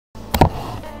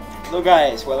Hello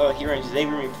guys, well here and today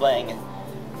we're going to be playing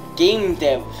Game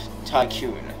Dev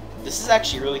Tycoon. This is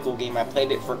actually a really cool game. I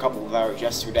played it for a couple of hours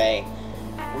yesterday.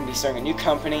 We're going to be starting a new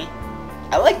company.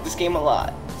 I like this game a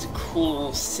lot. It's a cool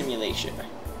little simulation.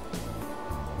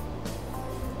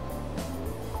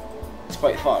 It's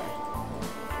quite fun.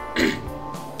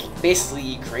 Basically,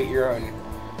 you create your own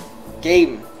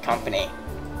game company.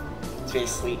 It's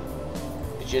basically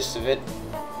the gist of it.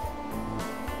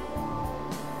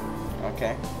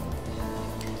 Okay.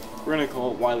 We're gonna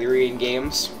call it Wylerian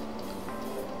Games.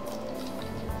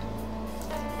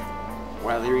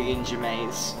 Wylerian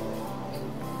Gemaze.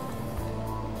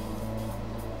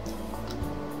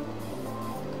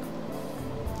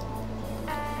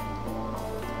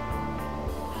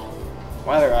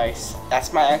 Wyler Ice.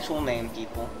 That's my actual name,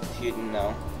 people, if you didn't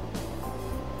know.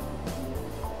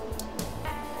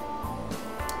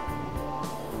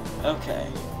 Okay.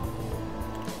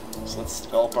 So let's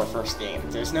develop our first game.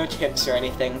 There's no tips or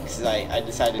anything, because I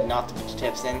decided not to put the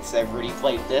tips in, because I've already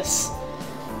played this.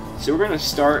 So we're going to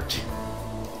start.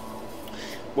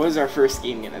 What is our first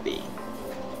game going to be?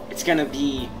 It's going to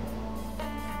be...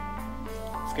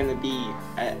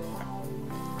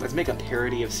 let's make a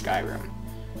parody of Skyrim.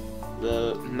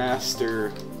 The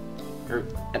Master... or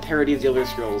a parody of the Elder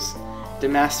Scrolls. The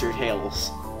Master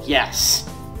Tales. Yes!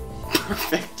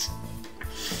 Perfect.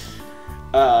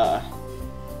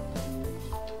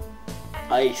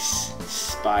 Ice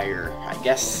Spire. I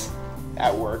guess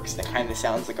that works. That kind of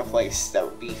sounds like a place that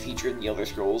would be featured in the Elder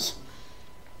Scrolls.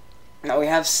 Now we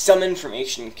have some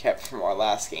information kept from our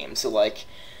last game. So like,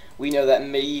 we know that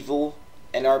medieval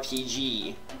and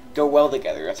RPG go well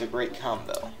together. That's a great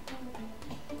combo.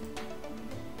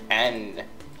 And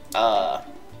our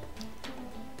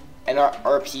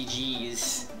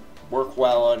RPGs work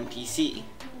well on PC.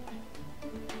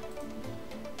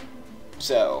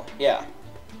 So, yeah.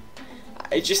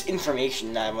 It's just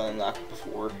information that I've unlocked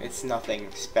before. It's nothing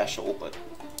special, but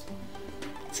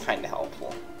it's kind of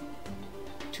helpful.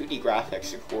 2D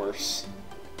graphics, of course.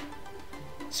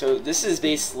 So this is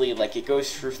basically like it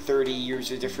goes through 30 years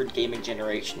of different gaming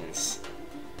generations.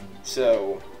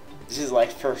 So this is like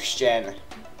first gen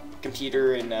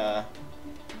computer and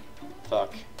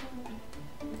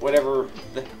whatever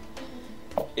the.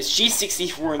 It's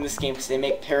G64 in this game because they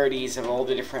make parodies of all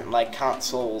the different, like,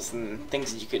 consoles and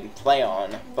things that you can play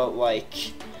on, but,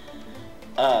 like,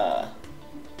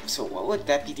 so what would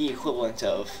that be the equivalent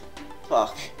of?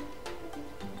 Fuck.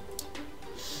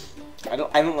 I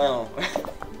don't know.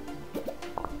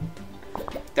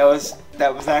 That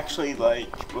was actually,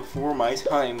 like, before my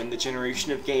time in the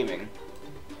generation of gaming.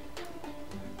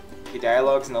 Okay,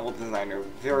 dialogues and level design are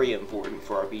very important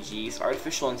for RPGs.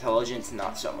 Artificial intelligence,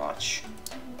 not so much.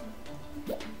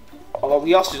 Although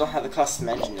we also don't have a custom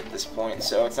engine at this point,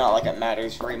 so it's not like it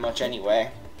matters very much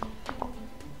anyway.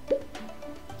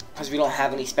 Because we don't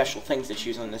have any special things to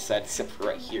choose on this side except for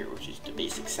right here, which is the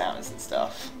basic sounds and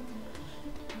stuff.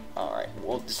 Alright,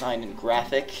 world design and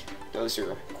graphic. Those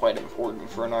are quite important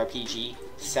for an RPG.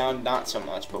 Sound, not so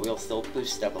much, but we'll still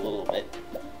boost it up a little bit.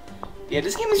 Yeah,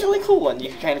 this game is really cool, and you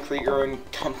can kind of create your own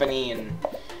company and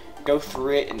go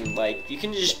through it, and like you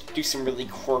can just do some really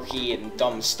quirky and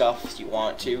dumb stuff if you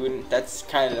want to, and that's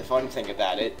kind of the fun thing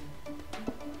about it.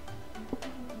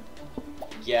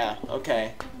 Yeah,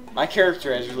 okay. My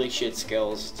character has really shit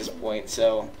skills at this point,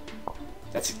 so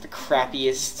that's like the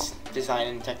crappiest design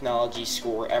and technology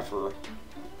score ever.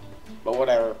 But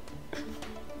whatever.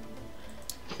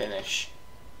 Finish.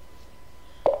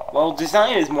 Well,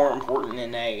 design is more important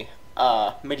in a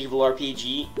medieval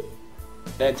RPG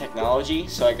than technology,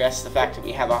 so I guess the fact that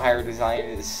we have a higher design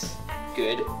is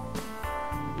good.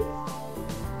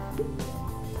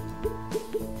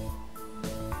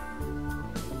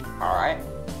 Alright,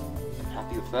 I'm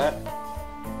happy with that.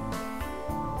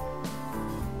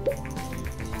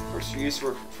 First use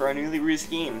for our newly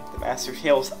released game, the Master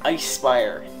Tales Ice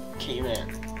Spire came in.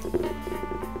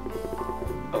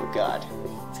 Oh god,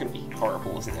 it's gonna be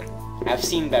horrible, isn't it? I've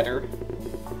seen better.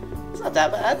 It's not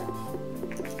that bad.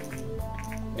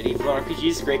 Medieval RPG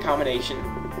is a great combination.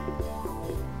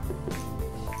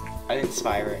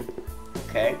 Uninspiring.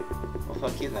 Okay. Well,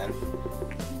 fuck you then.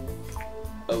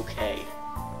 Okay.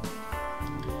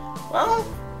 Well,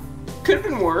 could have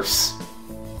been worse.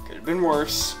 Could have been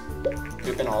worse. Could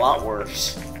have been a lot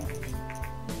worse.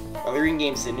 Wylerian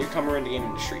Games is a newcomer in the game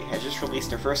industry. Has just released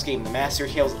their first game, The Master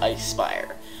Tales Ice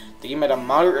Spire. The game had a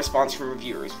moderate response from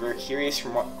reviewers. We are curious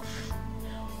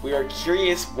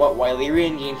what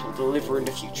Wylerian Games will deliver in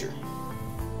the future.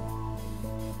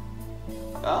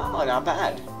 Oh, not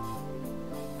bad.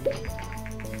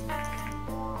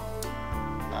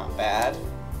 Not bad.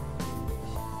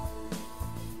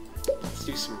 Let's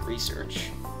do some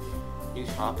research. New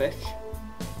topic.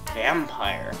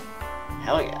 Vampire.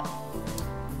 Hell yeah.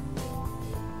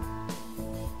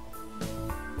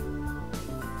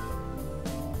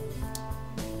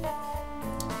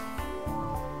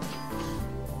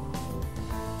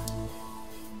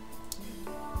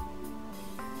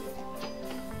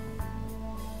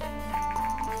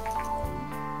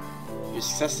 You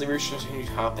successfully researched a new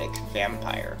topic.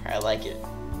 Vampire. I like it.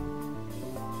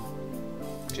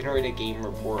 Generate a game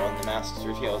report on the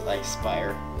Master Tales I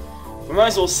Spire. We might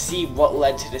as well see what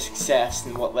led to the success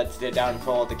and what led to the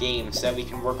downfall of the game so that we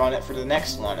can work on it for the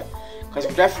next one. Because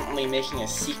we're definitely making a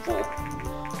sequel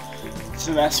to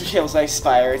the Master Tales I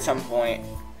Spire at some point.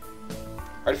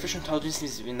 Artificial intelligence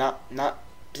seems to be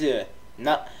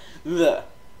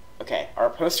Okay, our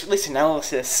post-release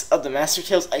analysis of the Master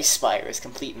Tales I Spire is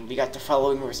complete and we got the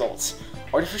following results.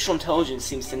 Artificial intelligence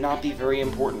seems to not be very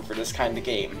important for this kind of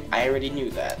game. I already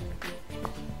knew that.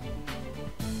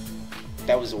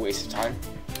 That was a waste of time.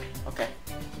 Okay.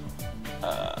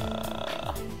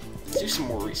 Let's do some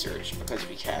more research because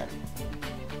we can.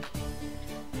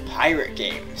 Pirate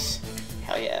games.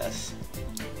 Hell yes.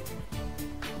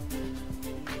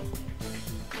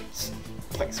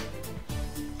 Play some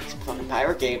fucking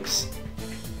pirate games.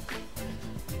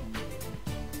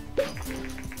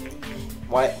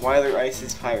 Why are there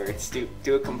ISIS pirates?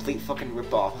 Do a complete fucking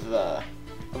ripoff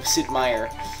of Sid Meier.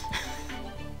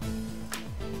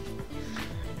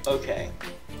 Okay.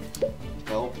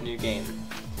 Develop a new game.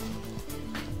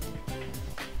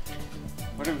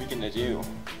 What are we gonna do?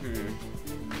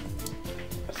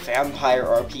 A vampire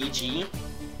RPG?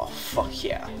 Oh fuck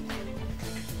yeah.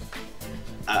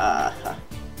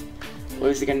 What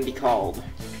is it gonna be called?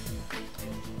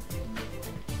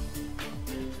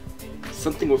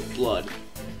 Something with blood.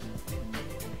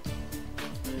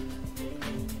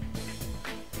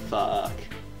 Fuck.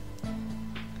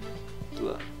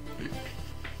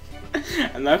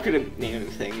 I'm not gonna name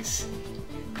things.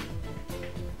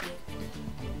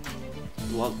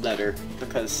 Blood letter,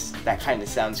 because that kind of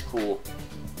sounds cool.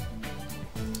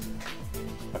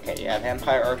 Okay, yeah,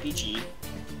 Vampire RPG.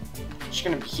 Just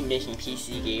gonna keep making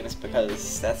PC games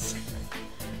because that's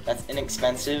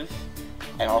inexpensive,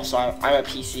 and also I'm a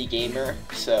PC gamer,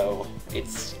 so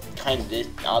it's kind of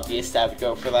obvious that I would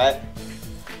go for that.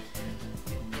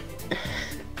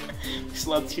 We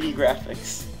still have 2D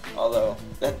graphics. Although,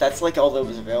 that's like all that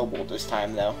was available this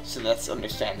time though, so that's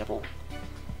understandable.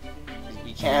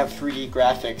 We can't have 3D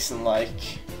graphics and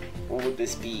like, what would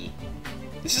this be?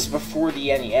 This is before the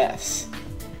NES.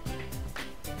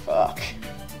 Fuck.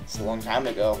 It's a long time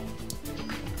ago.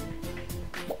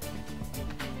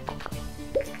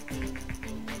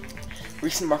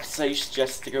 Recent market studies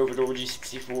suggest the Commodore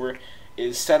G64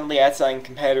 is steadily outselling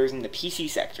competitors in the PC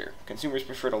sector. Consumers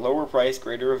prefer a lower price,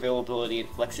 greater availability, and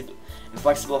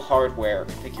flexible hardware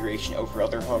configuration over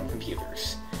other home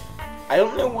computers. I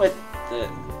don't know what the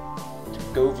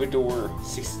Commodore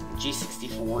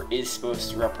G64 is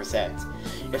supposed to represent.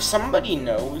 If somebody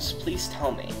knows, please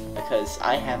tell me, because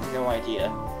I have no idea.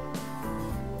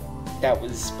 That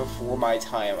was before my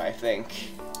time, I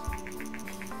think.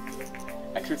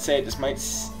 I could say this might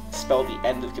spell the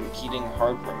end of competing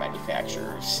hardware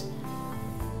manufacturers.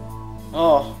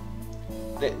 Oh,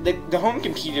 the home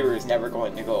computer is never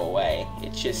going to go away.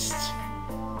 It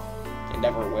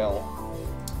never will.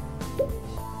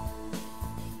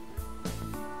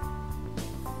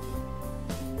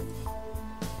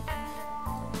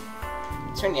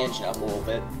 Let's turn the engine up a little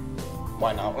bit.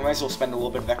 Why not? We might as well spend a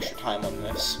little bit of extra time on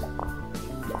this.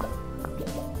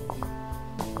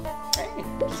 Hey,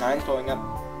 design's going up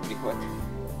pretty quick.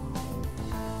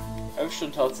 Artificial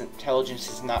intelligence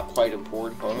is not quite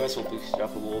important, but we might as well boost it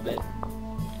up a little bit.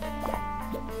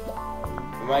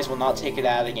 We might as well not take it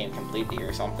out of the game completely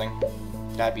or something.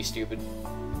 That'd be stupid.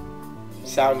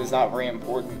 Sound is not very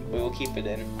important, but we'll keep it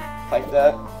in. Like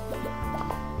that.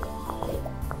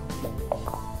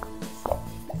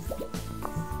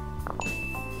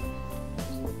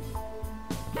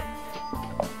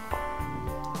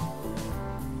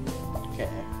 Okay,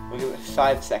 we'll give it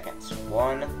 5 seconds.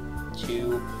 1,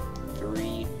 2,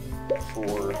 3,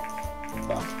 4, 5.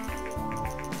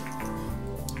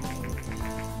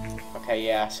 Okay,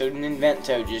 yeah, so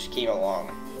Ninvento just came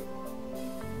along.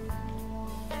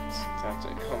 That's a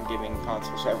home gaming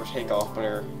console, so ever take off,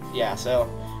 but yeah, so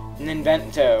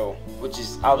Ninvento, which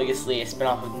is obviously a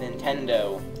spin-off of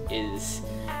Nintendo, is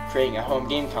creating a home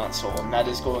game console, and that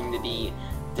is going to be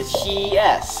the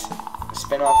TES, a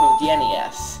spin-off of the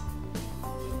NES.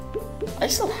 I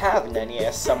still have an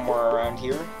NES somewhere around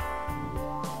here.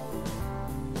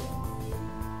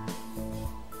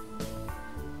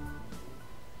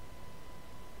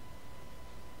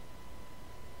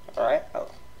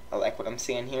 like what I'm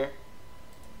seeing here.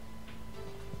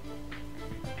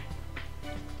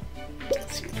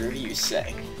 Let's see what the reviews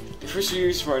say. The first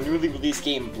reviews for our newly released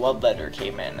game, Bloodletter,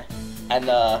 came in. And,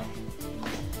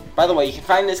 by the way, you can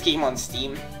find this game on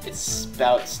Steam. It's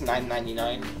about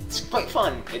 $9.99. It's quite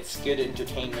fun. It's good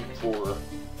entertainment for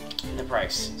the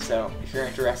price. So, if you're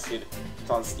interested, it's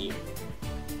on Steam.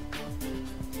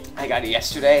 I got it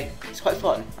yesterday. It's quite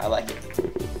fun. I like it.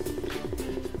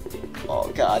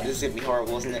 Oh god, this is gonna be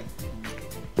horrible, isn't it?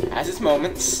 It has its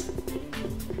moments.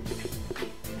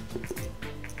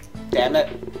 Damn it.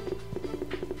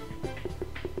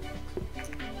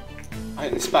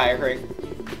 Uninspiring.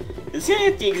 Is he gonna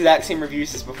get the exact same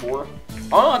reviews as before?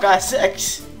 Oh, I got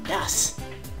 6! Yes!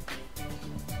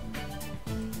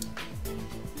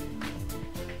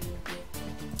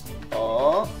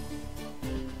 Oh.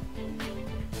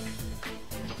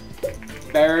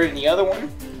 Better than the other one.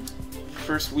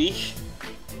 First week.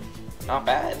 Not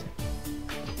bad.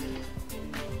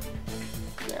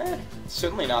 Yeah,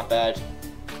 certainly not bad.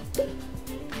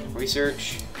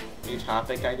 Research. New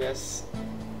topic, I guess.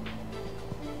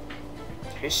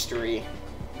 History.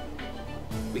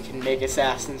 We can make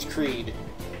Assassin's Creed.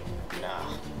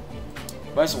 Nah.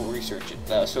 Might as well research it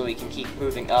though, so we can keep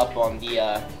moving up on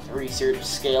the research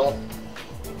scale.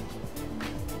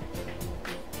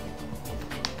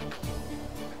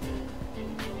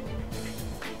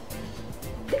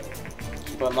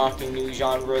 Keep unlocking new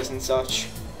genres and such.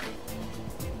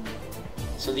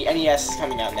 So the NES is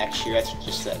coming out next year. That's what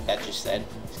just said. It's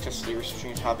just the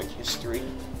researching topic history.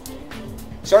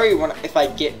 Sorry if I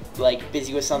get like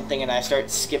busy with something and I start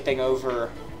skipping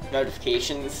over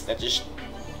notifications. That's just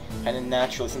kind of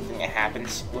naturally something that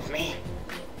happens with me.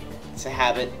 It's a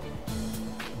habit.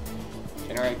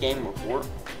 Generate game report.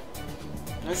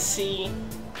 Let's see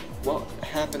what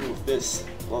happened with this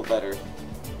a little better.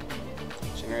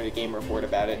 Generate a game report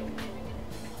about it.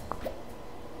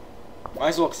 Might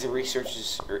as well, because it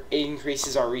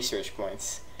increases our research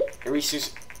points. I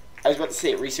was about to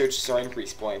say it researches our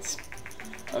increase points.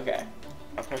 Okay.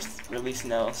 I'll press release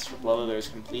analysis for Bloodletter is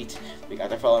complete. We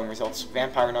got the following results.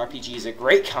 Vampire and RPG is a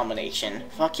great combination.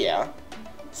 Fuck yeah.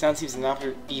 Sound seems to not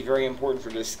be very important for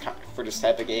this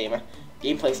type of game.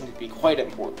 Gameplay seems to be quite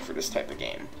important for this type of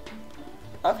game.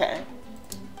 Okay.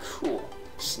 Cool.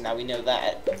 So now we know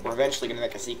that. We're eventually going to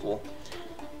make a sequel.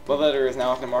 Bloodletter is now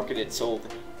off the market. It sold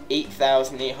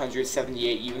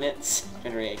 8,878 units,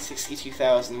 generating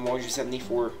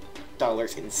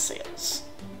 $62,174 in sales.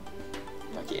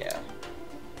 Fuck yeah.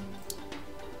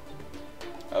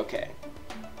 Okay.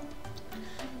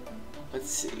 Let's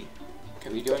see.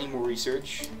 Can we do any more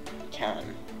research? We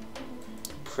can.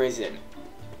 Prison.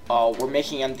 Oh, we're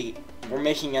making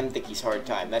Mdicky's hard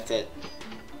time. That's it.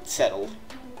 Settled.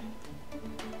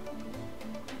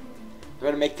 We're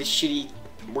gonna make this shitty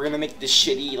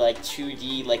like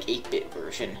 2D like 8-bit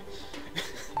version.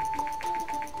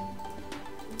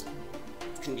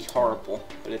 It's gonna be horrible,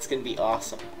 but it's gonna be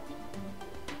awesome.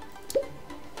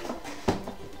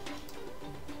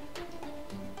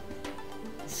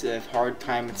 Instead of hard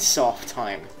time, it's soft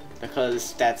time,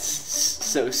 because that's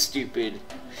so stupid,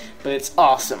 but it's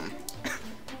awesome.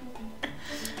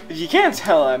 If you can't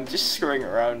tell, I'm just screwing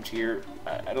around here.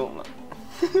 I don't know.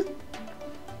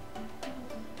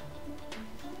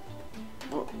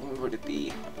 What would it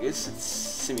be? I guess it's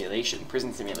simulation,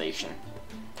 prison simulation.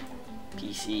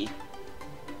 PC.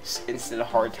 Instead of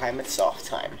hard time, it's soft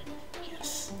time.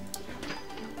 Yes.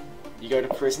 You go to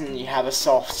prison and you have a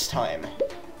soft time.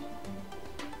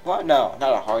 What? No,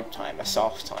 not a hard time, a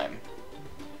soft time.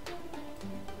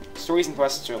 Stories and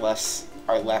quests are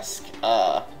less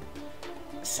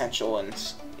essential in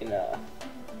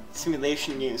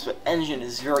simulation games, but engine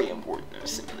is very important in a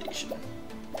simulation.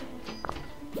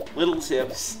 Little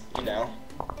tips, you know.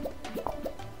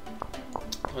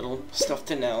 Little stuff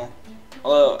to know.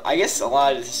 Although, I guess a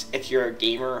lot of this, if you're a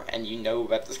gamer and you know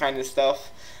about this kind of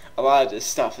stuff, a lot of this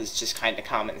stuff is just kind of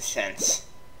common sense.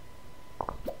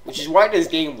 Which is why this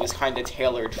game was kind of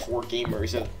tailored for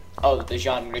gamers of the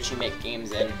genre that you make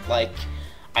games in. Like,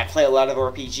 I play a lot of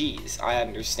RPGs. I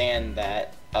understand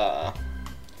that,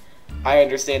 I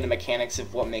understand the mechanics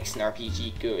of what makes an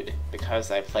RPG good, because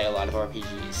I play a lot of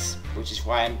RPGs, which is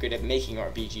why I'm good at making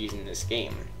RPGs in this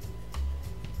game.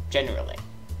 Generally.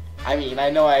 I mean,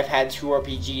 I know I've had 2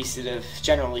 RPGs that have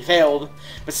generally failed,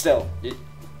 but still,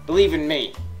 believe in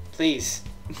me, please.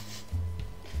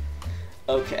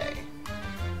 Okay.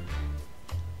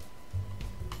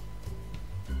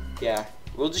 Yeah,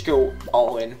 we'll just go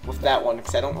all in with that one,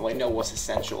 because I don't really know what's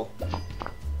essential.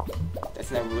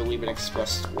 That's never really been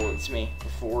expressed towards me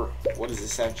before. What is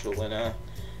essential in a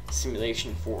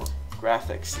simulation for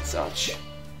graphics and such.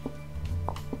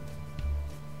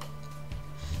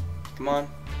 Come on.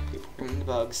 Keep working the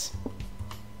bugs.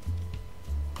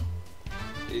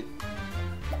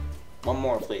 One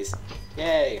more, please.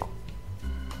 Yay!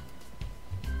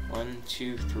 1,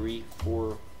 2, 3,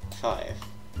 4, 5.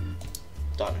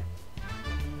 Done.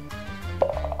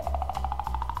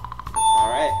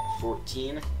 Alright,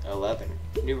 14, 11.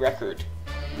 New record.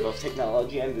 Both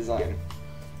technology and design.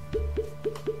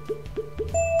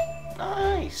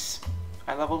 Nice!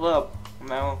 I leveled up. I'm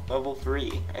now level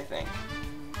 3, I think.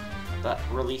 That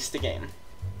released the game.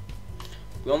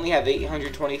 We only have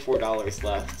 $824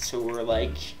 left, so we're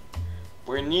like...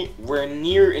 We're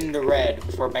near in the red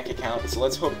with our bank account, so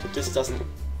let's hope that this doesn't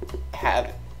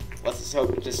have... Let's just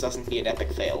hope that this doesn't be an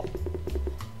epic fail.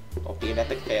 Don't be an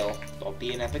epic fail. Don't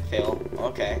be an epic fail.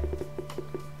 Okay.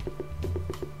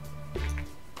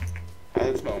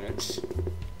 At this moment.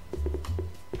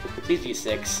 Please be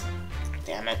 6.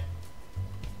 Damn it.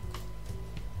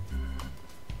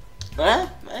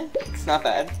 It's not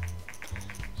bad.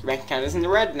 Your bank account is in the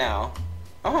red now.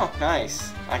 Oh,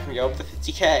 nice. I can go up to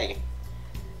 50k.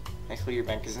 Thankfully, your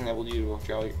bank isn't able to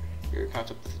draw your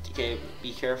account up to 50k.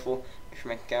 Be careful. If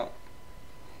your bank account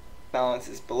balance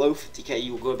is below 50k,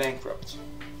 you will go bankrupt.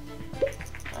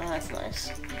 Oh, that's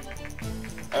nice.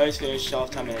 I always finished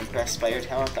off time and impressed by your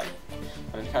talent.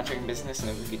 I'm encountering business,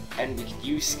 and we could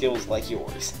use skills like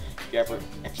yours.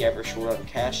 If you ever short on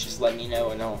cash, just let me know,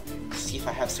 and I'll see if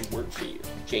I have some work for you,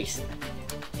 Jason.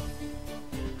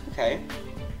 Okay.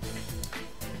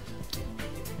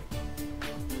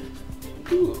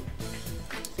 Ooh.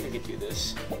 I think I could do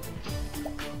this.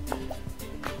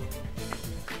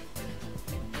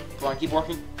 Come on, keep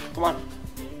working. Come on.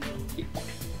 You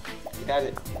got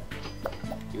it.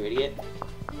 You idiot.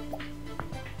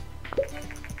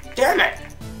 Damn it!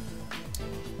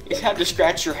 You just have to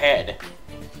scratch your head.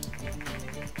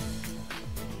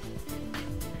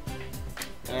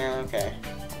 Yeah, okay.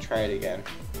 Try it again.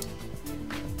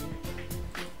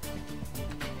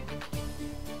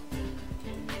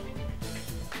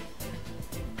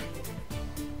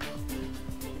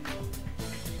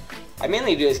 I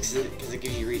mainly do this because it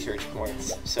gives you research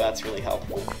points, so that's really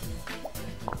helpful.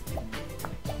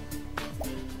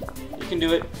 You can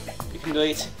do it. You can do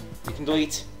it. You can do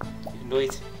it. You can do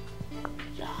it.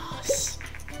 Yes.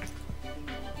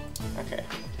 Okay.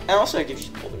 And also it gives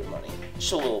you a little bit of money.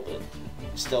 Just a little bit.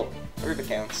 Still, every bit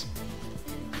counts.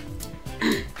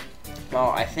 Well,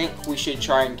 I think we should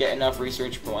try and get enough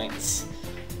research points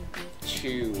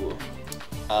to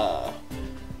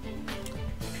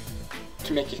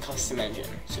make a custom engine.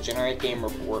 So generate game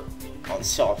report on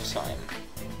solve time.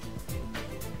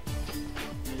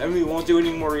 Then we won't do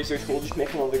any more research, we'll just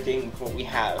make another game with what we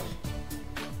have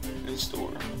in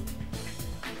store.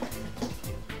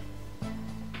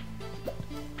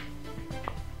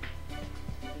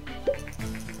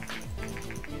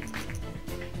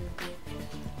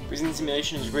 Prison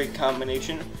simulation is a great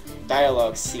combination.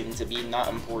 Dialogues seem to be not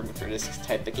important for this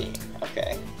type of game.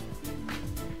 Okay.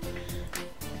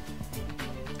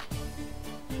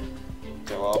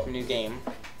 Develop a new game.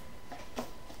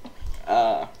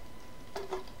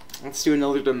 Let's do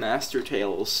another The Master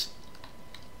Tales.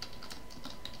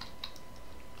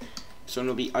 So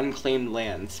it'll be Unclaimed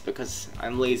Lands, because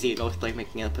I'm lazy and don't like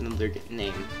making up another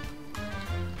name.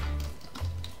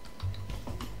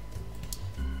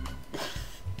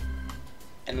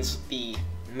 And this would be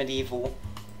medieval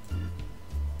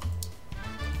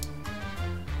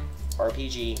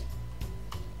RPG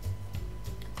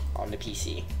on the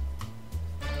PC.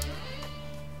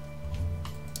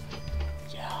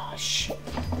 Gosh.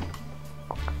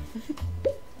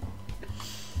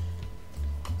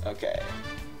 Okay.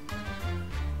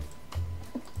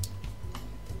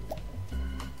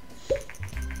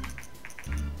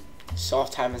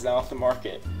 Soft Time is now off the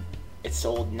market. It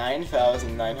sold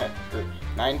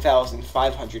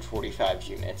 9,545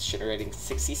 units, generating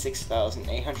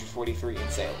 66,843 in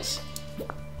sales.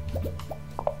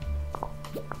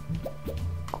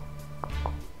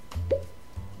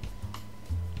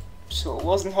 So it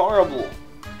wasn't horrible.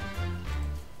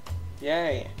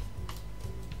 Yay.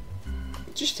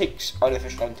 It just takes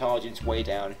artificial intelligence way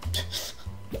down.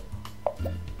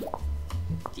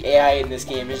 The AI in this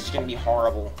game is just gonna be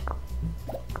horrible.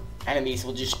 Enemies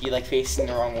will just be like facing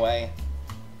the wrong way.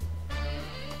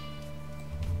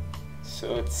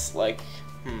 So it's like,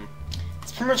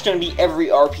 it's pretty much gonna be every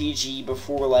RPG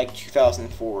before like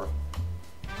 2004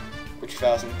 or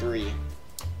 2003,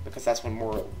 because that's when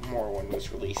Morrowind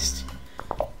was released.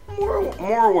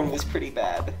 Morrowind was pretty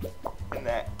bad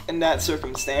in that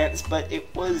circumstance, but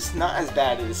it was not as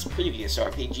bad as previous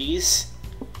RPGs.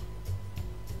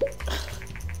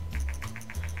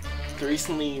 The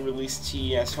recently released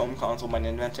TES home console by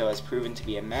Nintendo has proven to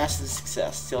be a massive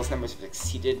success. Sales numbers have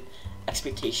exceeded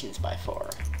expectations by far.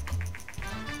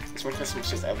 This one customer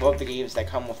says, I love the games that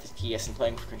come with the TES, and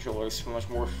playing with controllers is so much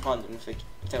more fun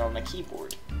than on a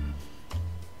keyboard.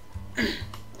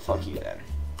 Fuck you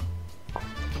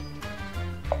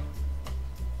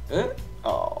then.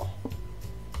 Oh.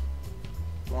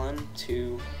 1,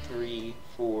 2, 3,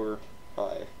 4,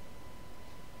 5.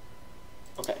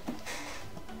 Okay.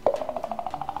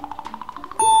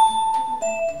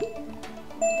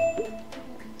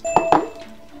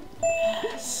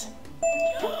 Yes.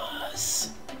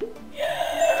 Yes.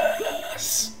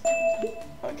 Yes.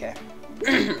 Okay.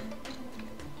 I'm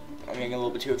getting a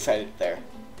little bit too excited there.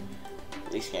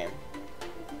 Release game.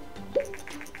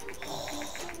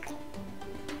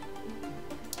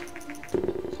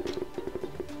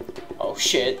 Oh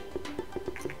shit.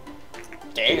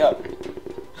 Damn.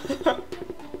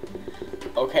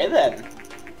 Okay then.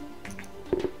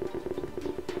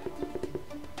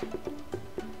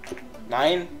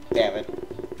 Nine? Damn it.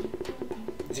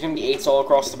 Is it gonna be 8s all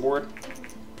across the board?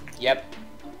 Yep.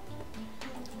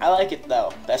 I like it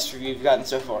though. Best review we've gotten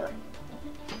so far.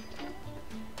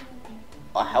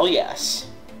 Oh, hell yes.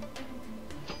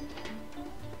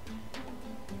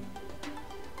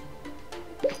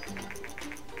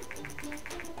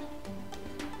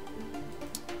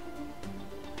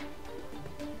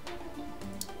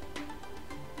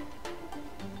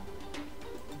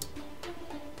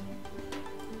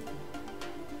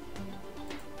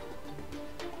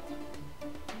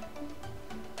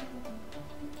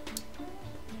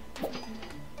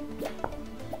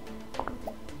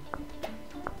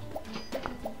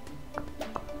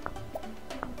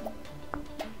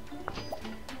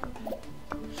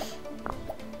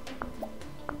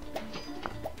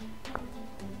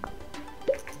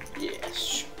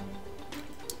 Yes.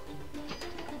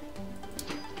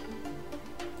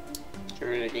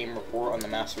 Generated a game report on the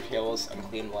Master Tales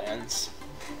Unclaimed Lands.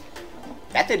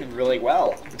 That did really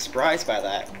well. I'm surprised by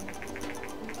that.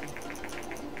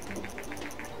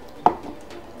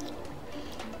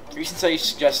 Recent studies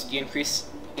suggest the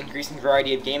increasing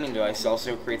variety of gaming devices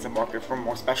also creates a market for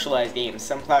more specialized games.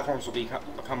 Some platforms will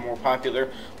become more popular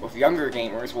with younger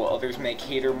gamers, while others may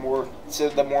cater more to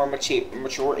the more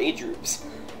mature age groups.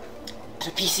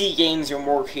 The PC games are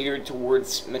more catered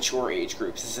towards mature age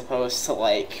groups as opposed to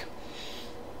like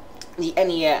the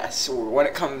NES, or when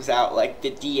it comes out like the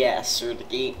DS or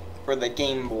the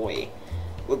Game Boy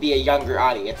would be a younger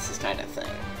audience's kind of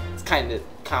thing. It's kind of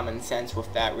common sense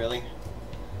with that, really.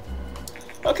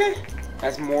 Okay,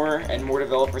 as more and more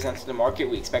developers enter the market,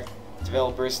 we expect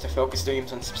developers to focus their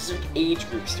games on specific age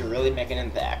groups to really make an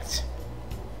impact.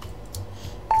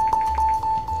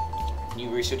 New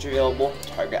research available,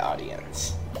 target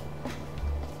audience.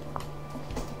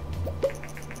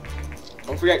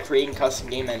 Don't forget creating custom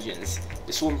game engines.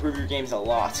 This will improve your games a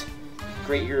lot. You can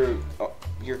create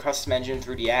your custom engine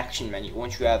through the action menu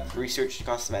once you have researched the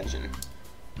custom engine.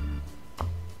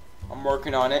 I'm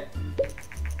working on it.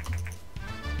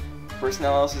 First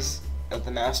analysis of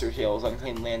the Master Tales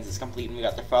Unclaimed Lands is complete, and we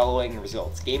got the following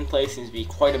results. Gameplay seems to be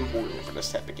quite important for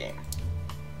this type of game.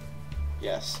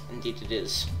 Yes, indeed it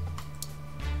is.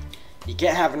 You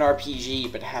can't have an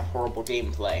RPG but have horrible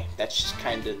gameplay. That's just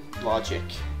kind of logic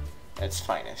at its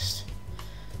finest.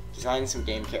 Design some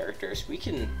game characters. We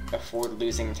can afford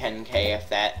losing 10k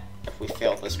if we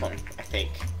fail this one, I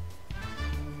think.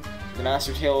 The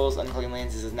Master Tales Unclaimed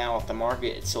Lands is now off the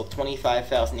market. It sold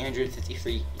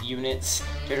 25,853 units,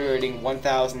 generating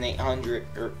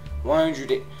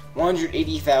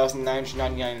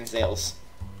 180,999 in sales.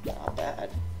 Not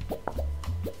bad.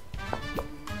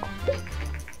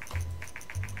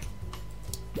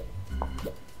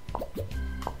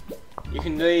 You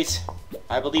can do it.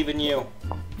 I believe in you.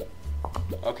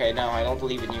 Okay, no, I don't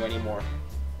believe in you anymore.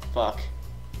 Fuck.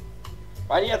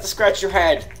 Why do you have to scratch your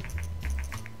head?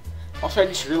 Also, I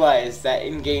just realized that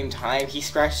in game time, he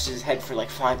scratches his head for like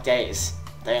 5 days.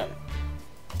 Damn.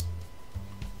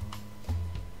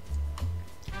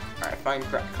 Alright, find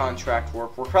contract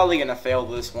work. We're probably gonna fail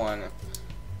this one,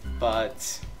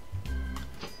 but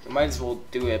we might as well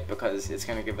do it because it's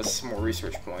gonna give us some more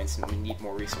research points, and we need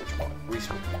more research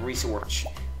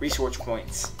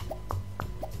points.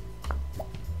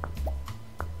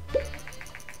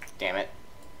 Damn it.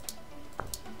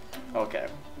 Okay.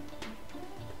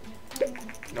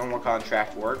 No more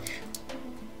contract work.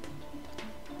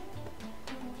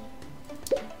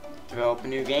 Develop a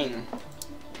new game.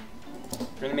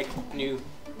 We're gonna make a new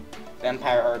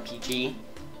vampire RPG.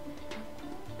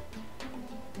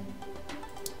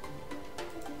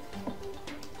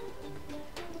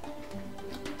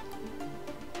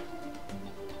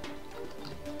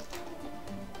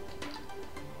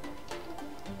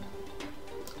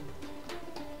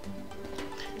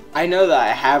 I know that I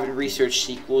haven't researched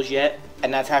sequels yet,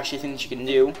 and that's actually a thing that you can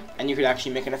do, and you can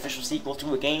actually make an official sequel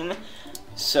to a game.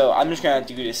 So I'm just gonna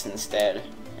do this instead,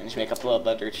 and just make a Blood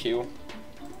Letter 2.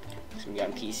 It's gonna be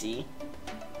on PC.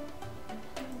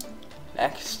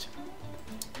 Next,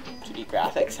 2D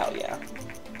graphics, hell yeah.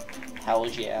 Hell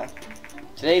yeah.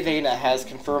 Today, Vena has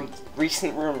confirmed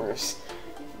recent rumors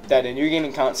that a new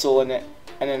gaming console and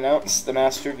announced the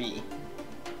Master V.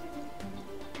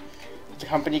 The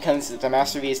company claims that the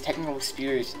Master V is technically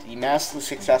superior to the massively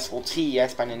successful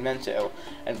TES by Nintendo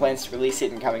and plans to release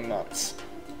it in coming months.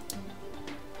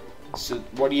 So,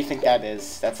 what do you think that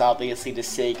is? That's obviously the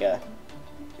Sega.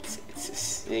 It's a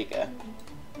Sega.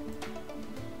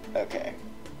 Okay.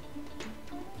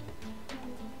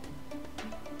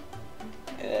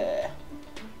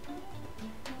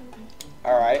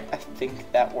 Alright, I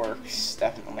think that works,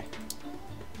 definitely.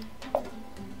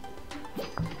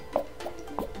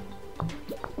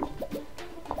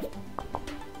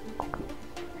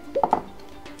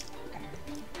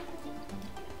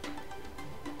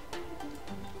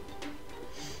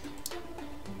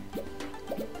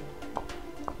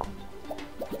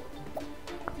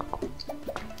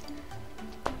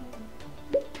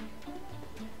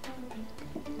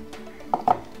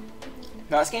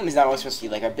 Now, this game is not only supposed to be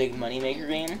like a big moneymaker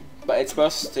game, but it's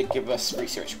supposed to give us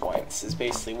research points, is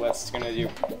basically what it's going to do.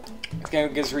 It's going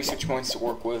to give us research points to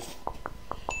work with.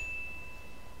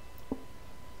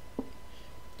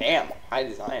 Damn, high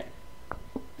design.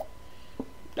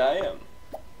 Damn.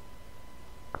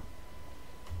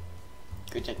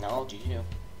 Good technology, too.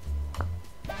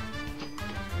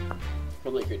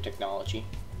 Really good technology.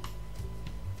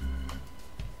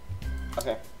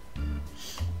 Okay.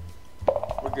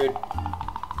 We're good.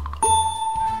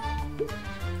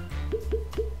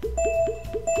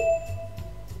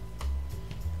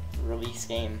 Release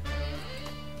game.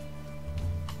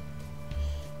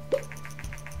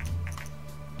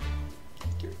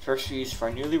 First release for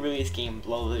a newly released game,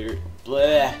 Blood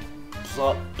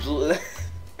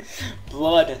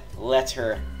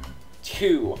Letter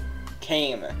 2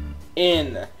 came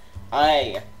in.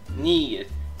 I need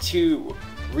to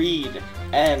read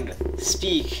and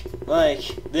speak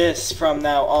like this from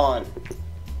now on.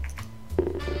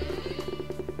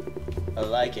 I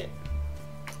like it.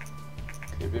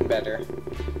 Could have been better.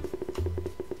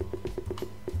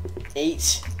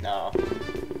 8? No.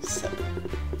 7.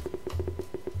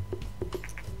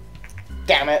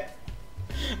 Damn it!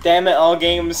 Damn it, all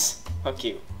games! Fuck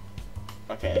you.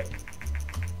 Okay.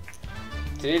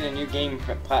 Today, the new game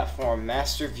platform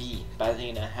Master V by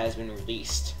Vena has been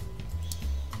released.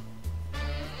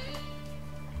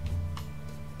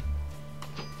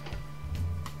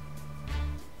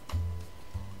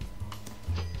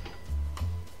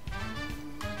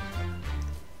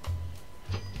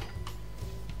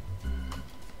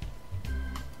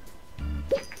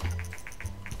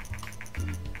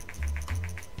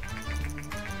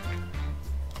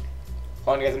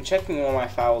 Hold on, guys, I'm checking one of my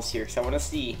files here because I want to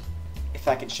see if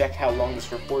I can check how long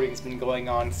this recording's been going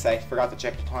on because I forgot to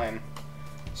check the time.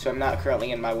 So I'm not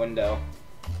currently in my window.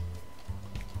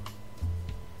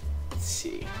 Let's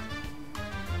see.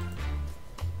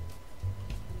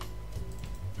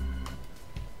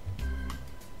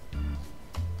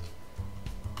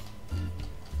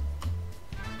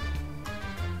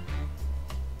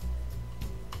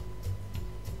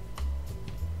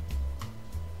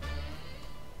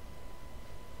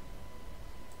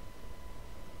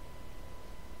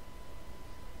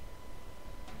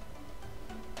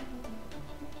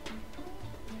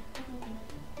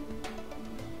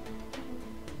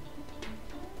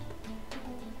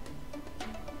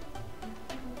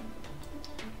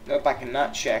 Nope, I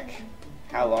cannot check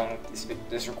how long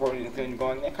this recording has been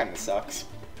going. That kind of sucks.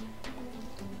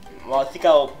 Well, I think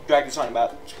I'll drag this on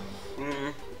about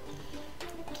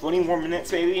 20 more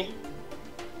minutes, maybe.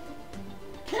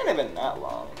 Can't have been that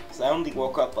long, because I only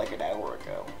woke up like an hour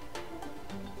ago.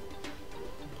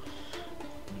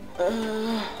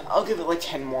 I'll give it like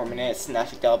 10 more minutes, and I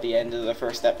think that'll be the end of the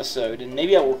first episode, and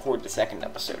maybe I'll record the second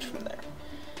episode from there.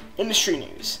 Industry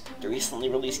news: the recently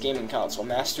released gaming console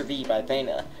Master V by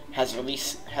Vena has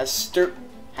stirred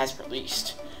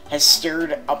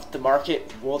up the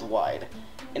market worldwide.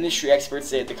 Industry experts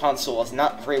say the console is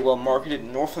not very well marketed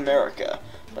in North America,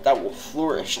 but that will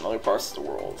flourish in other parts of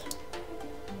the world.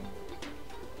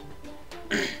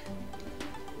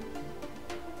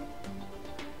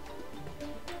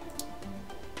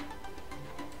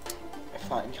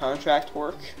 Find contract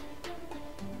work.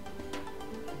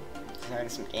 Design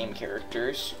some game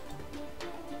characters.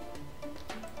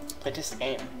 Play this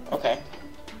game. Okay.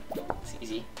 It's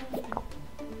easy.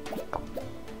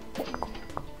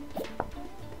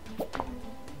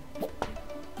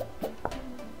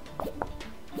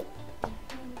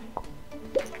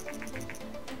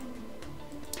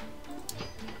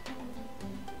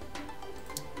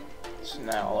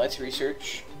 Let's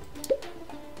research.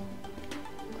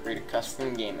 Create a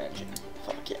custom game engine.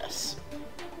 Fuck yes.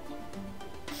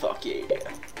 Fuck yeah.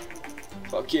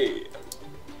 Fuck yeah.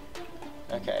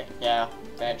 Okay, yeah.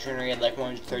 That generated like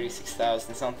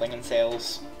 136,000 something in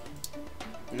sales.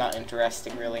 Not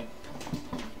interesting, really.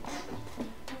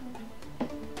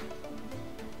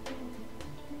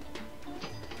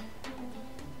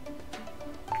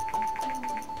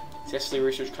 Successfully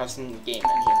research custom game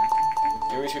engine.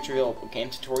 New research available. Game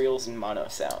tutorials and mono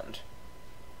sound.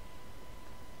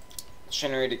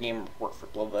 Generate a game report for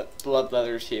Blood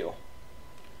Letter 2.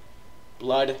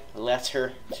 Blood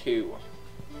Letter 2.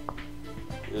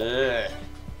 Ugh.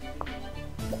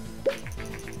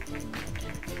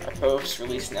 Our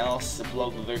post-release analysis of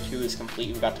Blood Letter 2 is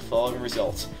complete. We got the following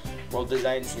results. World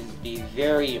design seems to be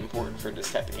very important for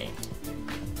this type of game.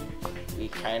 We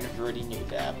kind of already knew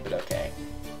that, but okay.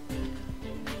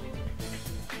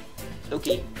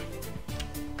 Okay.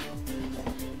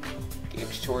 Game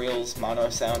tutorials, mono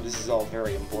sound, this is all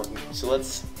very important. So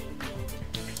let's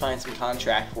find some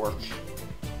contract work.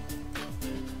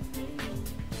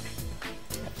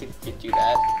 I think we could do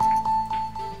that.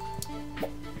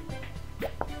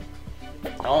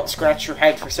 Don't scratch your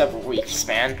head for several weeks,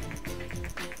 man.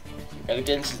 You gotta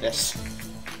get into this.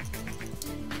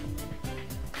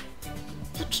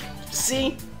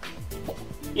 See?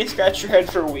 You scratch your head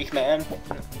for a week, man.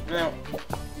 No.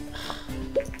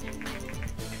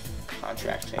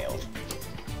 Contract failed.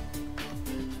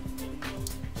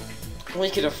 We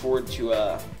could afford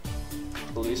to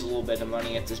lose a little bit of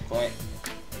money at this point.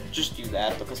 Just do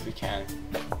that because we can.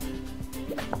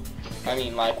 I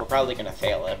mean, like, we're probably gonna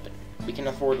fail it, but we can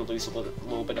afford to lose a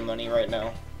little bit of money right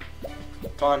now.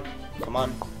 Come on, come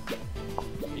on.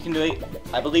 You can do it.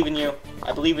 I believe in you.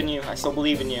 I believe in you. I still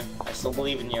believe in you. I still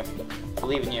believe in you. I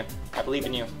believe in you. I believe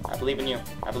in you. I believe in you.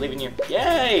 I believe in you.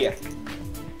 Yay!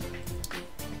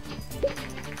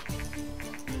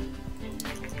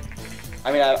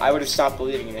 I mean, I would have stopped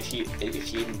believing in if you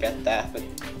didn't get that, but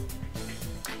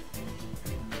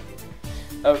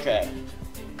okay.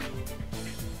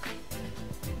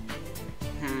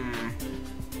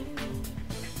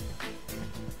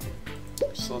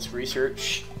 So let's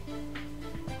research.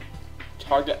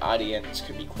 Target audience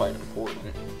could be quite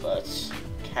important, but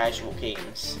casual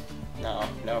games.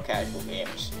 No casual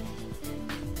games.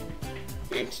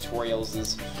 Game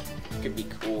tutorials could be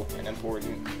cool and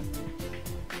important.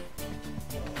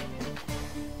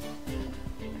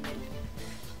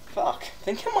 Fuck.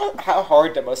 Think about how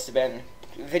hard that must have been.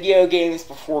 Video games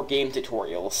before game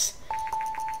tutorials.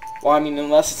 Well, I mean,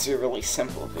 unless it's a really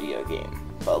simple video game.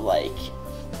 But, like,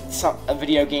 a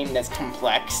video game that's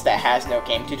complex that has no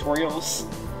game tutorials?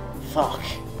 Fuck.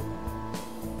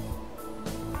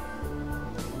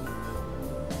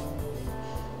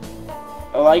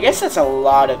 Well, I guess that's a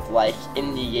lot of, like,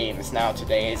 indie games now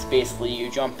today. It's basically you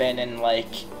jump in and,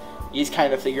 like, you just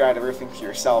kind of figure out everything for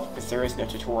yourself because there is no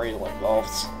tutorial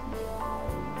involved.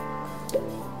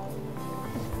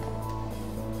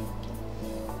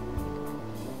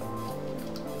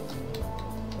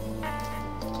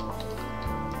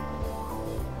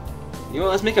 You know,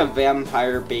 let's make a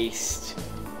vampire-based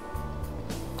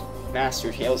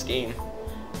Master Tales game.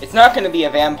 It's not going to be a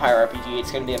vampire RPG,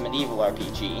 it's going to be a medieval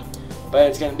RPG. But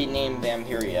it's going to be named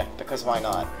Vampiria, because why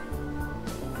not?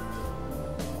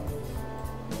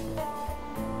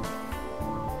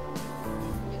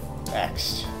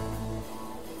 Next.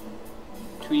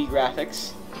 2D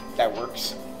graphics. That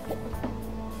works.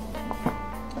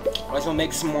 Might as well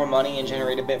make some more money and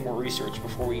generate a bit more research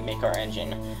before we make our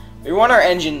engine. We want our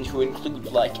engine to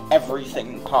include, like,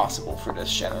 everything possible for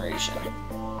this generation.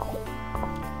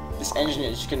 This engine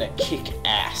is gonna kick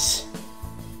ass.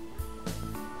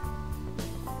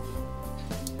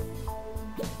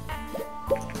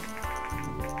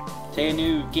 Take a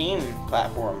new game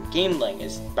platform. GameLink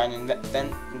is by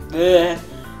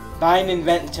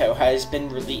Invento has been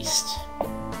released.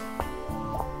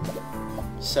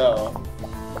 So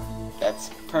that's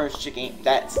purchase game.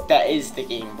 That is the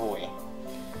Game Boy.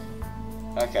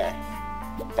 Okay,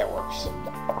 that works.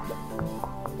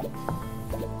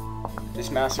 This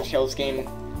Master Tales game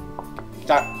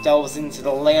delves into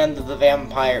the land of the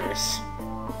vampires.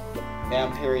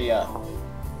 Vampiria.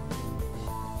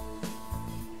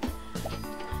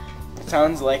 It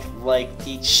sounds like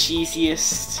the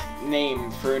cheesiest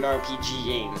name for an RPG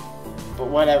game, but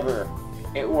whatever,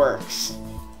 it works.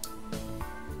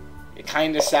 It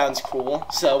kinda sounds cool,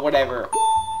 so whatever.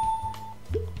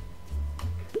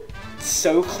 It's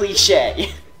so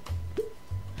cliche.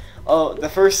 Oh, the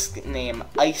first name,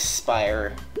 Ice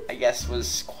Spire, I guess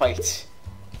was quite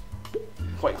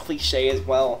cliche as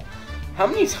well. How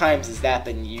many times has that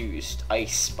been used?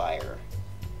 Ice Spire.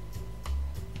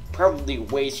 Probably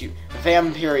way too...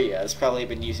 Vampiria has probably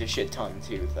been used a shit ton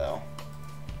too, though.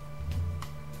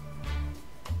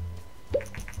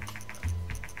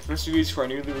 The first reviews for a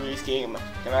newly released game,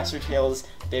 The Master Tales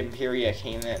Vampiria,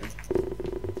 came in.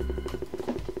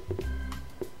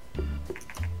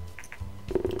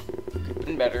 Could've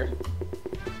been better.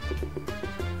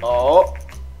 Oh,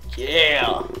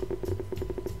 yeah!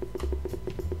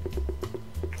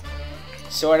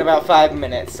 So in about 5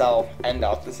 minutes, I'll end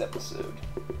off this episode.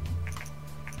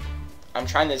 I'm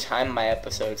trying to time my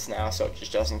episodes now so it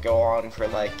just doesn't go on for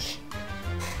like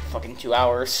fucking 2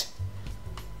 hours.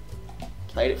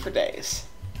 Played it for days.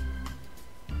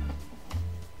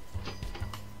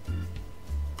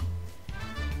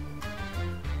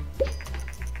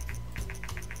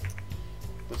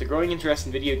 With the growing interest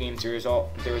in video games, there is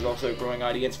also a growing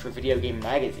audience for video game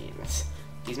magazines.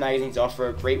 These magazines offer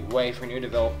a great way for new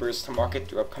developers to market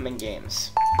their upcoming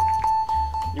games.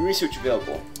 New research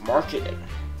available. Marketing.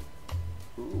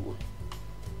 Ooh.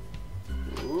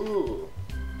 Ooh.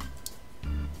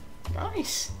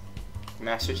 Nice.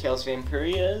 Master Tales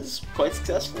Vampiria is quite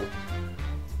successful.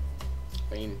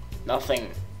 I mean, nothing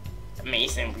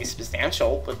amazingly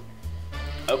substantial, but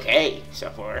okay so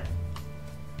far.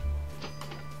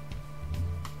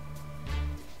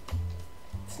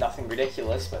 It's nothing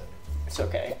ridiculous, but it's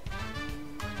okay.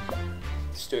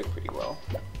 It's doing pretty well.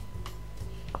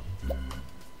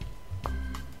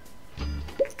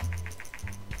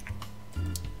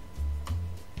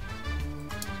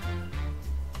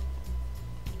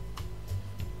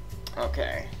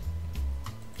 Okay.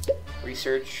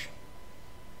 Research.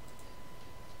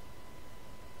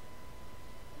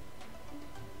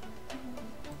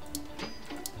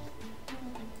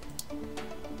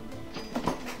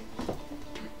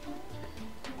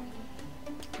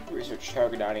 Research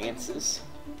target audiences.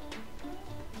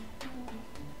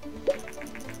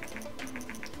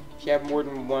 If you have more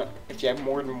than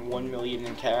 1 million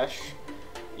in cash,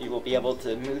 you will be able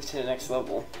to move to the next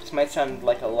level. This might sound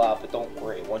like a lot, but don't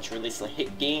worry. Once you release a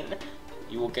hit game,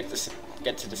 you will get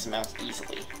to this amount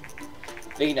easily.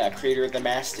 Vena, creator of the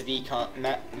Master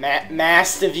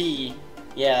V,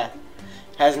 yeah,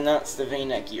 has announced the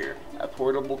Vena Gear, a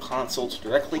portable console to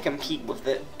directly compete with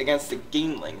it against the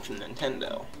Game Link from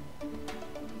Nintendo.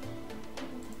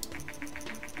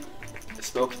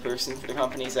 The spokesperson for the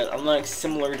company said, unlike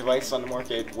similar devices on the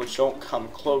market which don't come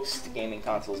close to gaming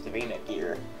consoles, the Vena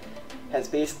Gear has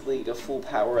basically the full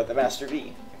power of the Master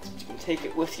V. You can take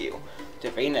it with you. The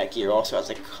Vena Gear also has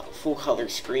a full color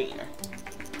screen.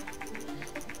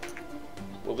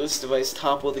 Will this device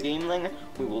topple the Game Link?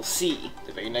 We will see.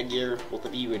 The Vena Gear will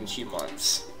debut in 2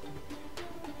 months.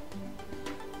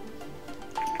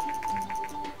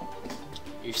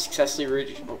 You've successfully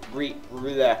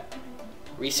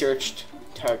researched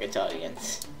target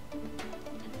audience.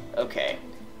 Okay.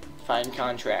 Find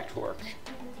contract work.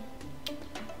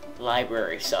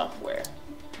 Library software.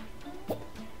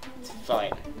 It's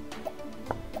fine.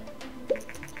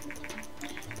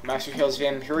 Master Tales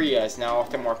Vampiria is now off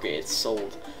the market. It's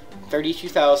sold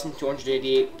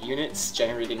 32,288 units,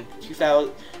 generating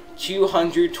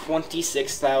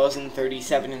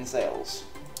 226,037 in sales.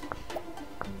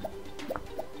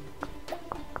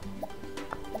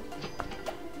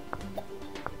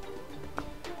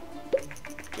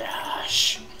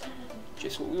 Gosh,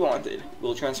 just what we wanted.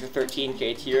 We'll transfer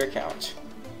 13K to your account.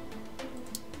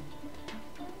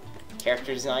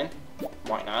 Character design?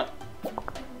 Why not?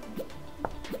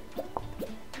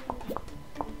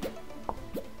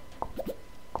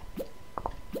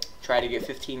 Try to get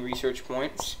 15 research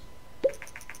points.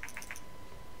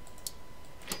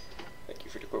 Thank you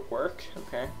for the quick work.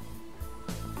 Okay.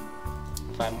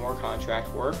 Find more contract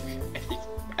work.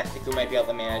 I think we might be able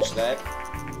to manage that.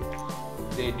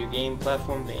 The new game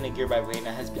platform, Vena Gear by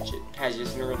Vena, has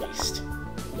just been released.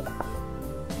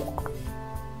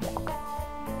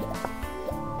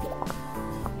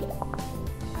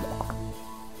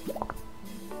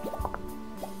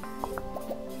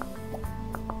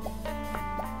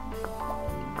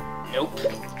 Nope.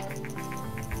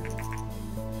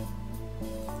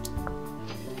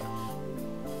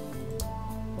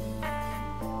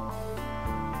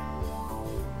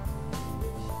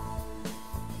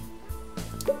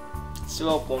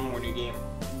 Develop one more new game.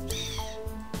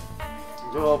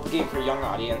 Develop a game for young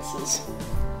audiences.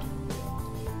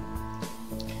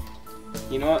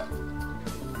 You know what?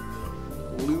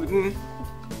 Luton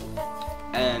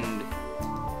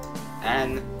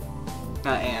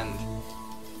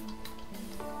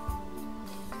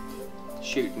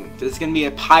shooting. This is gonna be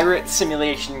a pirate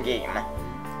simulation game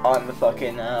on the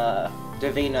fucking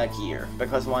Davina gear,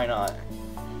 because why not?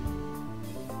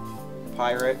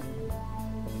 Pirate.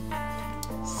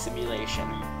 Simulation.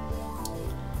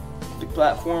 The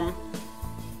platform.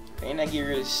 Davina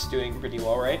gear is doing pretty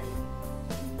well, right?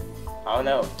 Oh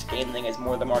no, Gaming has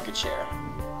more of the market share.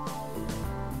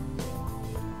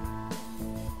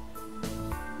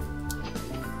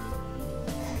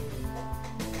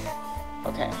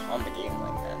 Okay, on the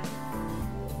Gaming then.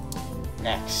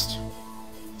 Next.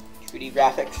 3D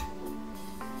graphics.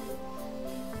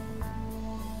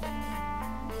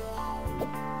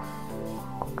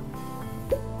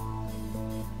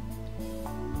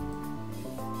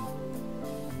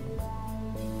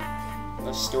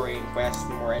 Less story and quest,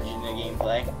 and more engine and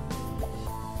gameplay.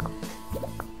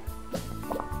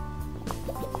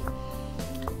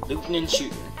 Looting and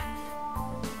shooting.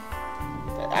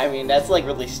 I mean, that's like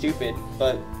really stupid,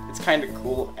 but it's kind of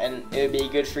cool, and it would be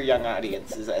good for young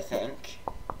audiences, I think.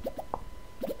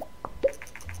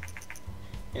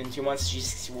 In 2 months,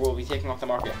 G64 will be taking off the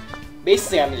market.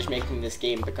 Basically, I'm just making this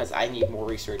game because I need more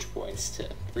research points to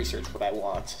research what I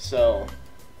want, so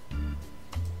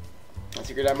I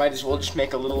figured I might as well just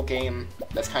make a little game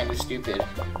that's kind of stupid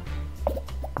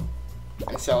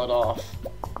and sell it off.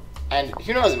 And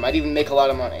who knows, it might even make a lot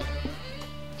of money.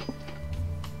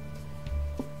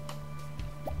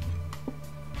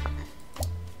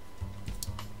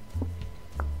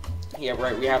 Yeah,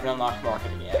 right, we haven't unlocked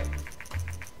marketing yet.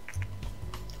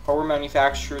 Hardware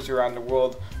manufacturers around the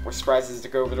world were surprised as the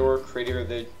go-over-the-door creator of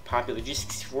the popular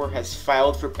G64 has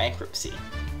filed for bankruptcy.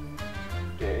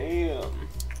 Damn.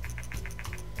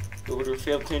 The order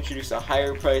failed to introduce a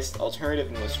higher-priced alternative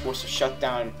and was forced to shut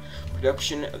down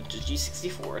production of the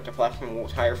G64. The platform will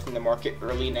retire from the market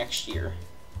early next year.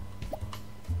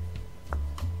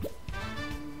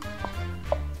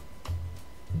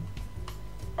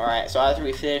 Alright, so after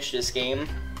we finish this game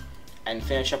and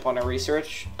finish up on our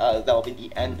research, that'll be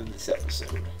the end of this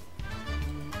episode.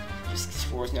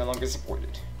 G64 is no longer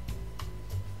supported.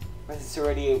 But it's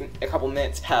already a couple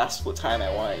minutes past what time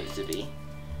I wanted it to be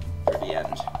for the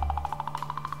end.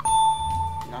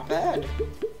 Not bad.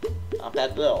 Not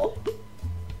bad at all.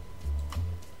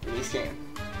 Release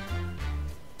game.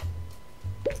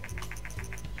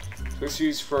 First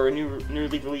news for a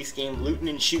newly released game, Lootin'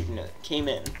 and Shootin' came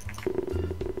in.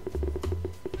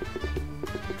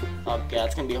 Oh god,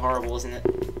 it's gonna be horrible, isn't it?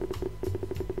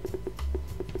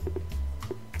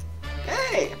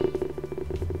 Hey!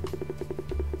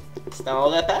 It's not all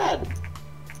that bad.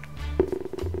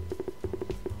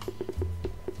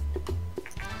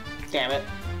 Damn it.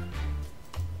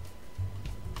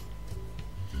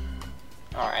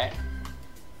 Alright.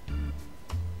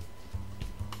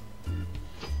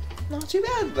 Not too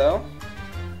bad, though.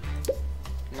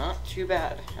 Not too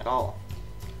bad at all.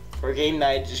 For a game that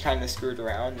I just kind of screwed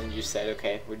around and just said,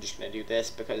 okay, we're just going to do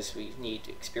this because we need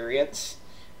experience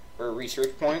or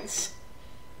research points.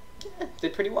 Yeah,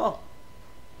 did pretty well.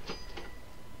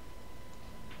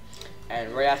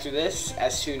 And right after this,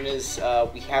 as soon as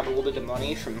we have a little bit of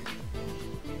money from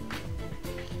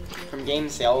game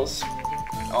sales,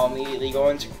 I'll immediately go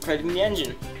into creating the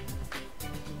engine.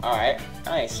 Alright,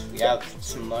 nice. We have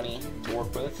some money to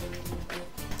work with.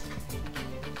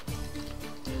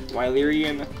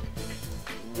 Wailerian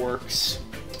Works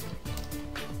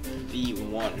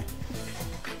V1.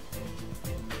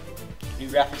 New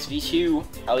graphics V2,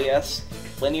 LES,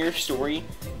 linear story,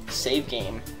 save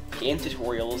game, game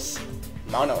tutorials,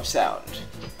 mono sound.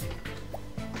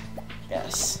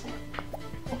 Yes.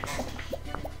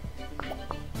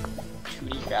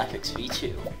 2D graphics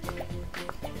V2.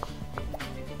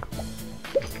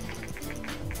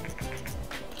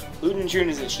 Lootin' and Shootin'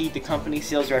 has achieved the company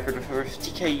sales record of over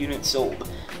 50,000 units sold.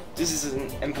 This is an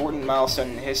important milestone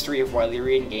in the history of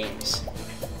Wailerian games.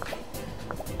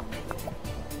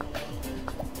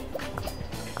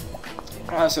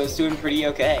 Oh, so it's doing pretty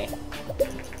okay.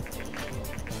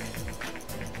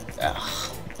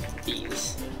 Ugh.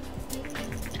 These.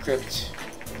 Decrypt.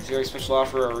 Zero special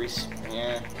offer or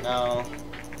yeah, no.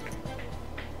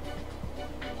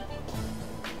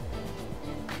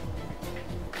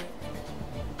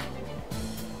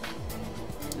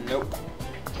 Nope.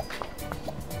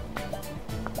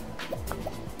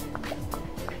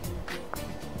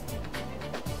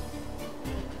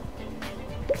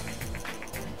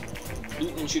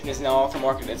 Lootin' and Shootin' is now off the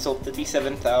market. It sold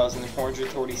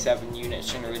 57,447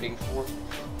 units, generating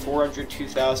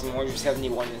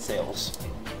 402,171 in sales.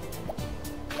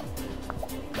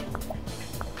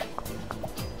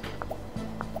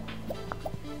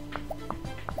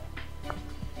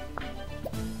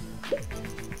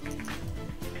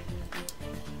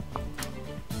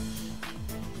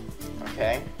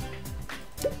 Okay.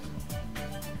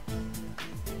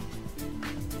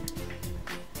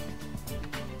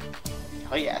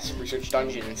 Oh yes, research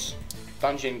dungeons.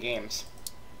 Dungeon games.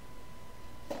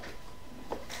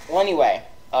 Well, anyway,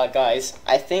 guys,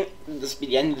 I think this will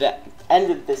be the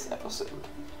end of this episode.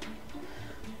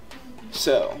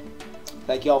 So,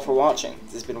 thank you all for watching.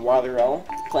 This has been WilderL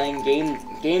playing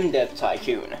Game Dev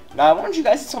Tycoon. Now, I want you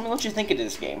guys to tell me what you think of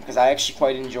this game, because I actually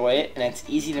quite enjoy it, and it's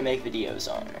easy to make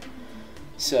videos on.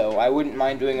 So, I wouldn't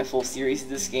mind doing a full series of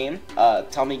this game.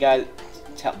 Tell me, guys,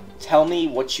 tell me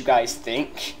what you guys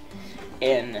think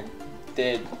in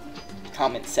the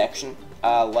comment section.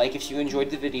 Like if you enjoyed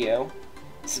the video.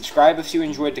 Subscribe if you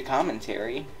enjoyed the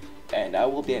commentary, and I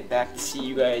will be back to see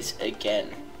you guys again.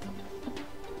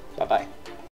 Bye-bye.